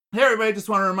Hey everybody, just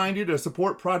want to remind you to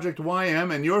support Project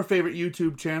YM and your favorite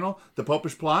YouTube channel, The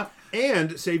Popish Plot,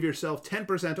 and save yourself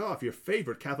 10% off your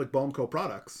favorite Catholic Balm Co.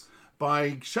 products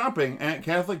by shopping at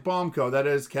Catholic Balm Co., that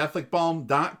is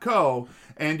catholicbalm.co,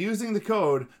 and using the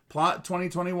code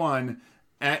PLOT2021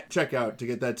 at checkout to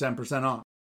get that 10% off.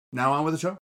 Now on with the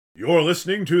show. You're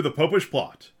listening to The Popish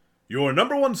Plot, your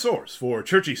number one source for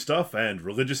churchy stuff and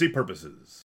religious-y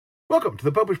purposes. Welcome to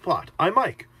The Popish Plot. I'm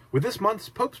Mike, with this month's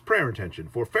Pope's Prayer Intention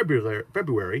for February,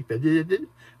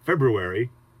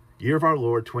 year of our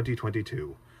Lord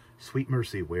 2022. Sweet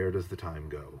mercy, where does the time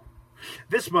go?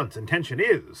 This month's intention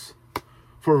is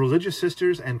for religious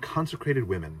sisters and consecrated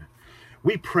women.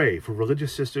 We pray for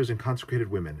religious sisters and consecrated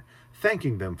women,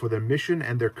 thanking them for their mission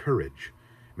and their courage.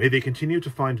 May they continue to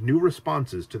find new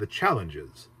responses to the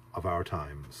challenges of our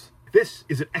times. This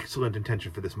is an excellent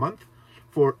intention for this month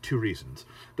for two reasons.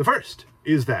 The first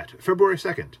is that February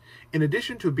 2nd, in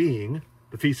addition to being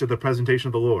the Feast of the Presentation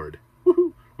of the Lord,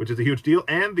 which is a huge deal,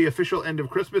 and the official end of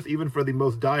Christmas, even for the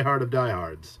most diehard of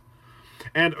diehards.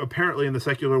 And apparently in the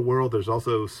secular world, there's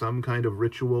also some kind of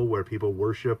ritual where people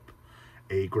worship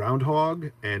a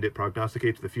groundhog, and it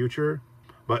prognosticates the future.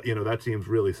 But, that seems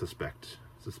really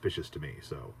suspicious to me,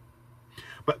 so.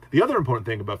 But the other important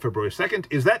thing about February 2nd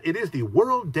is that it is the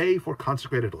World Day for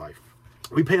Consecrated Life.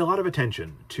 We pay a lot of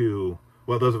attention to,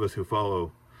 those of us who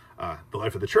follow the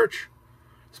life of the Church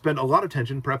spend a lot of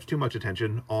attention, perhaps too much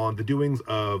attention, on the doings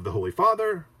of the Holy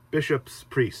Father, bishops,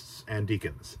 priests, and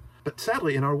deacons. But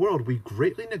sadly, in our world, we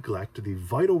greatly neglect the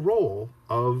vital role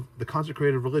of the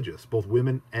consecrated religious, both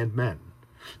women and men.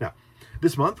 Now,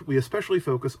 this month, we especially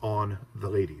focus on the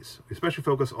ladies. We especially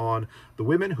focus on the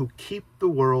women who keep the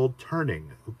world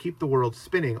turning, who keep the world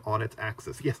spinning on its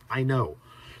axis. Yes, I know.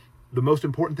 The most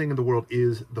important thing in the world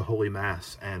is the Holy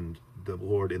Mass and the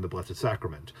Lord in the Blessed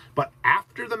Sacrament. But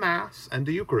after the Mass and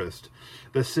the Eucharist,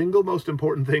 the single most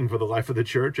important thing for the life of the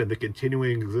Church and the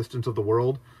continuing existence of the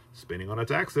world, spinning on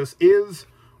its axis, is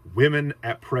women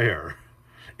at prayer,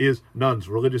 is nuns,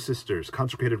 religious sisters,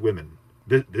 consecrated women.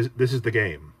 This is the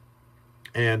game.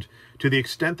 And to the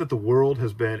extent that the world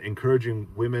has been encouraging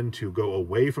women to go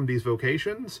away from these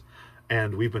vocations,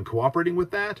 and we've been cooperating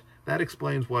with that, that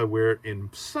explains why we're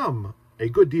in a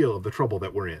good deal of the trouble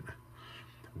that we're in.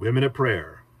 Women at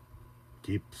prayer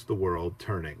keeps the world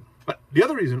turning. But the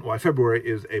other reason why February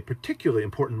is a particularly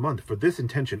important month for this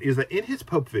intention is that in his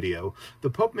Pope video, the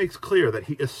Pope makes clear that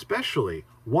he especially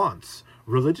wants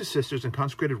religious sisters and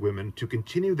consecrated women to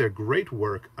continue their great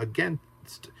work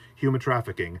against human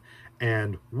trafficking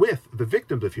and with the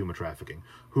victims of human trafficking,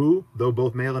 who, though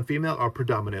both male and female, are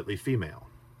predominantly female.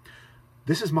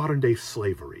 This is modern-day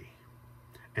slavery,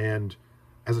 and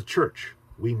as a church,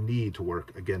 we need to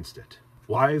work against it.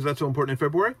 Why is that so important in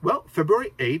February? Well,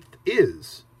 February 8th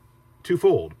is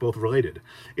twofold, both related.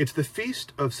 It's the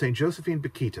feast of St. Josephine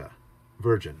Bakhita,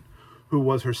 Virgin, who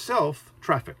was herself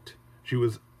trafficked. She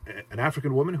was an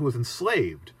African woman who was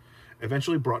enslaved,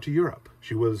 eventually brought to Europe.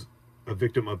 She was a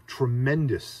victim of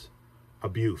tremendous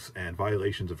abuse and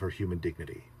violations of her human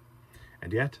dignity.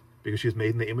 And yet, because she is made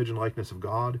in the image and likeness of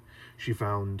God, she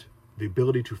found the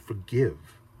ability to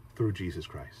forgive through Jesus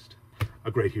Christ. A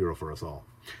great hero for us all.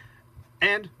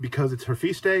 And because it's her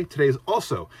feast day, today is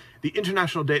also the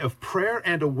International Day of Prayer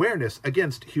and Awareness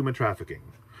Against Human Trafficking.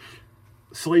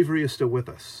 Slavery is still with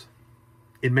us.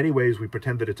 In many ways, we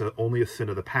pretend that it's only a sin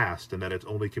of the past and that it's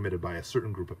only committed by a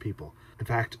certain group of people. In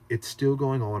fact, it's still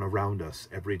going on around us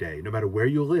every day. No matter where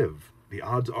you live, the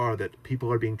odds are that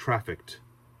people are being trafficked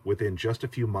within just a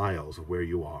few miles of where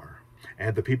you are.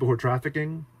 And the people who are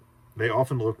trafficking, they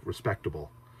often look respectable.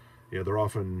 They're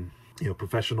often,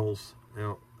 professionals,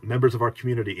 members of our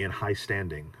community in high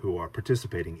standing who are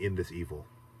participating in this evil.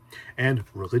 And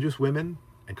religious women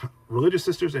and religious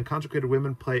sisters and consecrated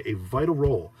women play a vital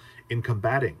role in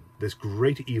combating this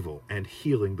great evil and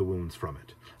healing the wounds from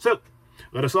it. So,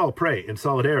 let us all pray in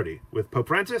solidarity with Pope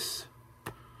Francis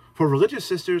for religious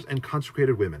sisters and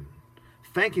consecrated women,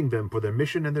 thanking them for their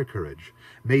mission and their courage.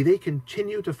 May they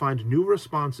continue to find new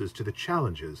responses to the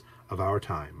challenges of our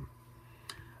time.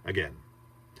 Again,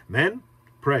 men,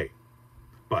 pray.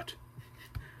 But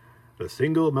the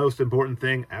single most important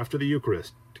thing after the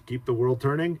Eucharist to keep the world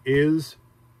turning is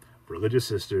religious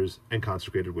sisters and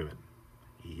consecrated women.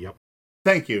 Yep.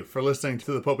 Thank you for listening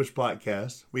to the Popish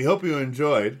Plotcast. We hope you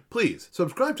enjoyed. Please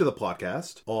subscribe to the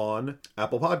Plotcast on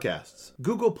Apple Podcasts,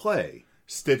 Google Play,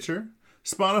 Stitcher,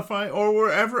 Spotify, or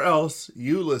wherever else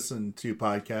you listen to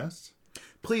podcasts.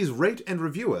 Please rate and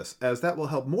review us, as that will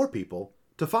help more people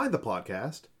to find the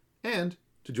Plotcast and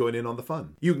to join in on the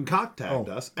fun. You can contact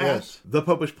us at yes.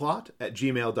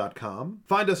 thepopishplot@gmail.com.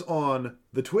 Find us on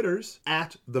the Twitters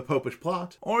at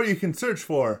thepopishplot. Or you can search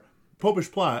for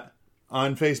Popish Plot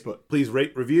on Facebook. Please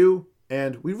rate, review,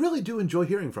 and we really do enjoy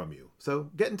hearing from you. So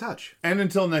get in touch. And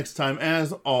until next time,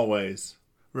 as always,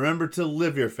 remember to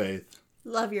live your faith.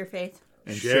 Love your faith.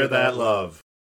 And Share that love.